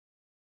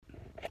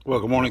Well,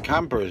 good morning,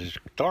 campers. It's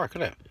dark,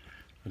 isn't it?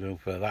 I don't know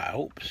if that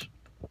helps.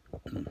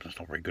 That's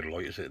not very good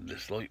light, is it?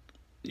 This light.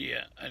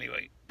 Yeah.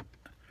 Anyway,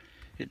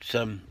 it's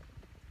can't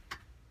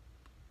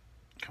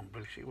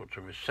really see what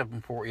time it is.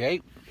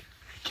 7:48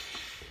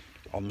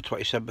 on the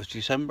 27th of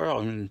December.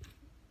 I'm in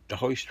the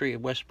High Street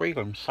of Westbury.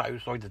 I'm sat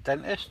outside the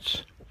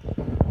dentist's,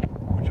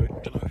 which I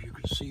don't know if you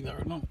can see that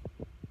or not.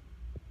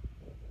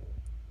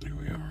 Here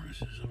we are.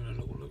 This is having a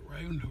little look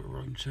round. We're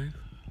round two.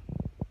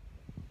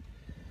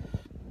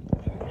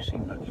 Can you see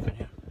much? Can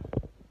you?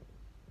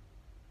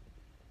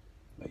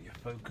 Let you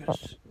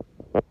focus.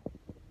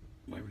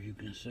 Wherever you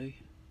can see.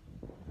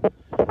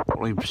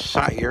 I'm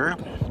sat here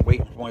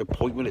waiting for my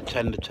appointment at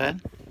 10 to 10,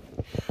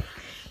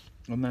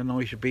 and then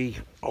I should be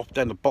off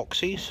down to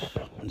Boxies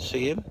and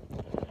see him.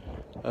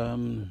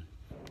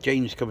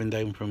 Jane's coming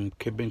down from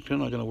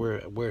Kidmington. I don't know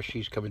where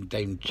she's coming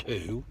down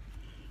to,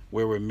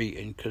 where we're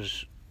meeting,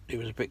 because it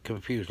was a bit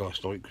confused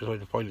last night, because I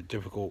find it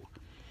difficult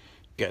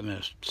getting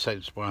a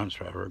sensible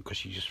answer out of her, because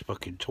she just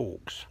fucking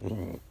talks.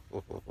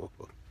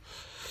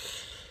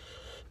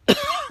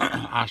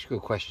 Ask her a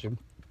question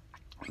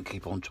and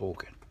keep on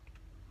talking.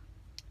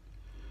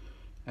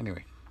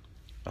 Anyway,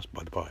 that's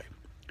by the by.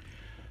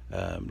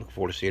 Looking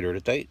forward to seeing her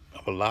today.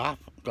 Have a laugh.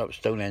 Go up to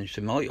Stonehenge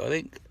tonight, I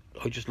think.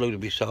 I just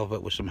loaded myself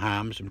up with some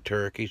ham, some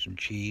turkey, some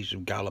cheese,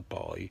 some gallop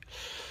pie,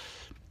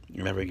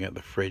 and everything at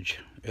the fridge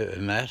at the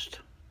nest.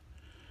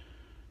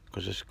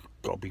 Because it's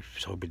got to be,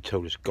 so I've been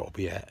told it's got to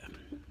be it.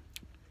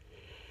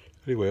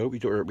 Anyway, I hope you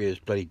don't hurt me as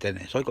bloody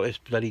dentist. I got this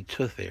bloody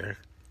tooth here.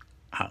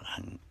 I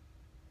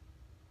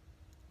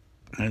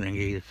don't think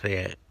you can see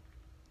it.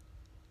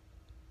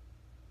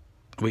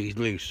 But he's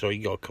loose, so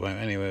you got to come out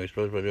anyway. I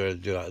suppose whether I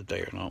do that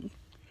today or not.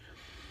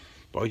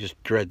 But I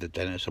just dread the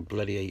dentist. I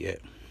bloody hate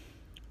it.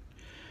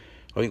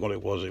 I think what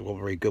it wasn't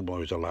very good when I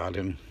was a lad,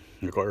 and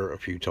I got hurt a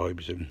few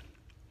times and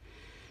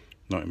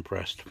not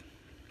impressed.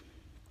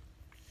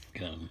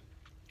 You know.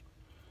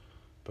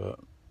 But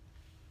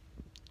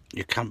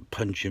you can't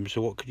punch him,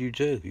 so what could you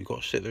do? You've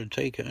got to sit there and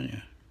take it,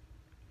 haven't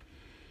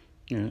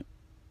you? Yeah.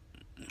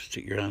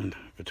 Stick your hand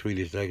between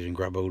his legs and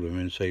grab hold of him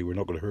and say, we're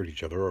not going to hurt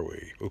each other, are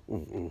we?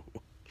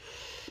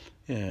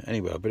 Yeah,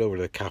 anyway, I've been over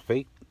to the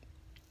cafe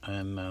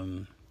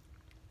and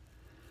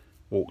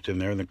walked in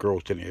there, and the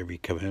girls didn't hear me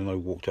coming in. I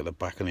walked at the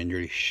back and they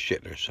nearly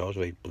shit themselves.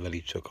 They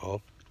bloody took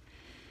off.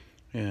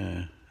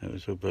 Yeah, it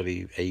was so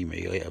bloody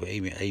Amy.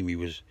 Amy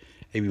went,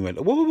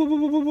 whoa, whoa, whoa,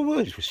 whoa, whoa,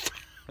 whoa. She was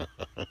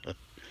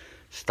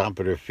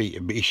stamping her feet,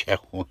 and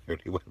Michelle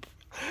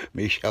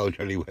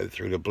nearly went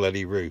through the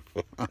bloody roof.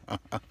 But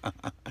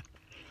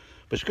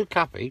it's a good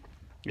cafe.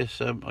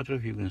 It's I don't know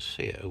if you can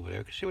see it over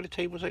there. Can you see where the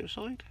table's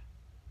outside?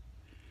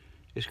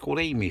 It's called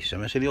Amy's.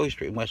 It's in the High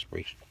Street in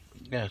Westbury.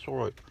 Yeah, it's all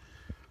right.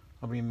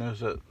 I mean, there's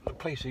the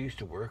place I used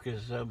to work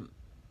is I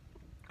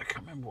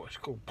can't remember what it's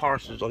called.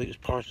 Parsons. I think it's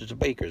Parsons and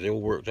Bakers. They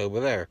all worked over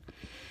there.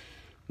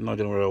 And I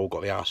don't know where they all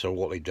got the ass or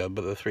what they done,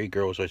 but the three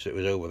girls I said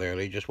was over there.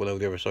 They just went over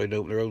the other side and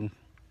opened their own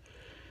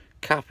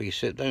cafe.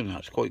 Sit down.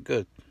 That's quite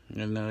good.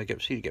 And I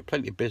seem to get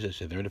plenty of business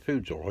in there. And the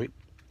food's all right.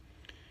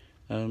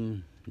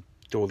 Do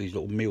all these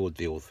little meal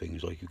deal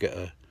things, like you get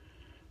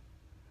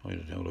I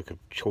don't know, like a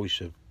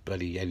choice of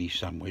bloody any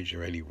sandwich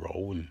or any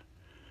roll and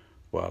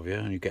what have you,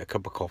 and you get a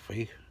cup of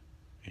coffee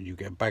and you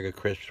get a bag of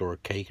crisps or a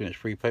cake and it's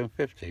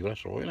 £3.50. Well,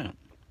 that's all right, isn't it?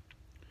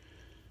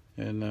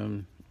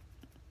 And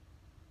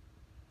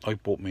I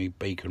bought me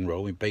bacon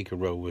roll. My bacon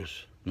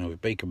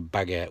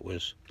baguette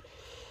was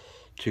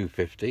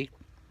 £2.50,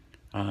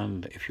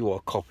 and if you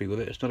want a coffee with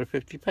it, it's another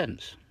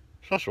 50p. So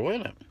that's all right,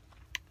 isn't it?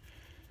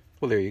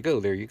 Well, there you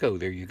go.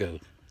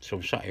 So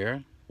I'm sat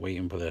here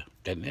waiting for the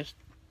dentist,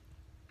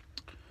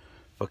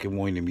 fucking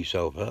winding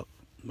myself up.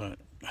 But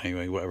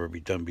anyway, whatever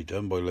be done.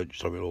 By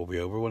lunchtime it'll all be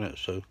over, won't it?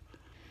 So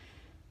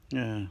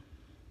yeah,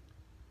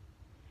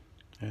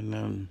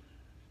 and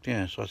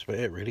yeah, so that's about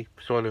it really.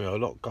 So I don't know,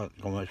 I've not got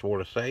much more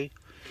to say.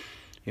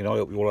 You know, I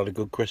hope you all had a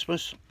good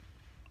Christmas,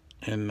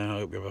 and I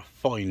hope you have a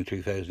fine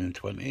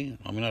 2020.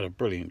 I mean, I had a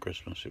brilliant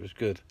Christmas. It was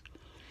good.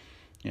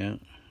 Yeah.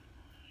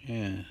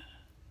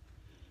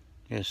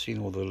 Seen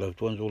all the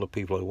loved ones, all the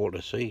people I want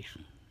to see.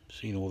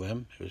 Seen all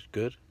them. It was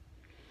good.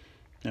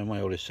 And my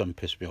oldest son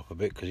pissed me off a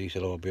bit because he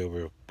said, I'll be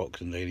over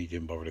Boxing Day, and he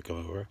didn't bother to come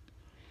over.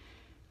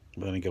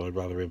 But then again, I'd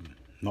rather him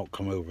not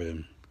come over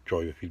than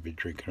drive if he'd been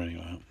drinking or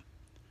anything like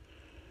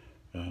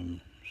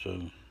that.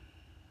 So,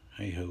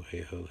 hey ho.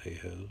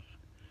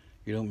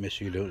 You don't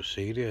miss, you don't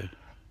see, do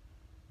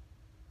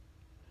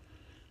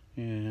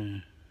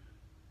you?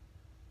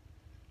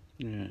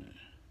 Yeah.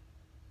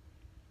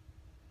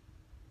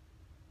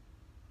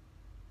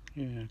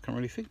 I can't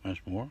really think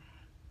much more.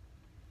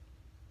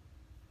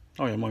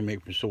 Oh yeah, my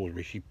mate from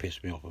Salisbury, she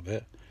pissed me off a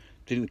bit.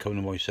 Didn't come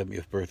to my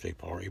 70th birthday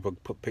party,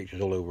 but put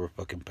pictures all over her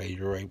fucking page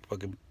of her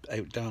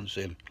out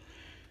dancing.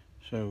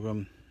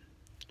 So,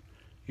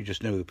 you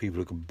just know the people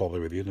who can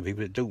bother with you and the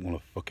people that don't want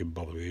to fucking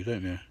bother with you,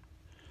 don't you?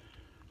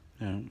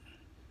 Yeah.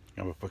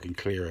 Have a fucking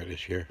clear out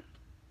this year.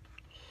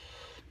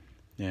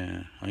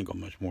 Yeah, I ain't got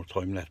much more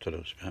time left of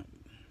those, man.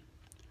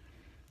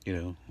 You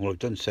know, well, I've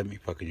done 70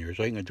 fucking years.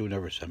 I ain't gonna do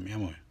another 70,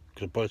 am I?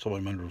 Because by the time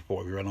I'm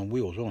 140, we ran on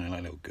wheels, won't I?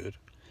 Like no good.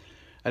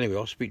 Anyway,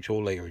 I'll speak to you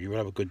all later. You will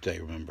have a good day,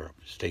 remember.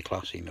 Stay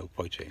classy, no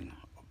fighting.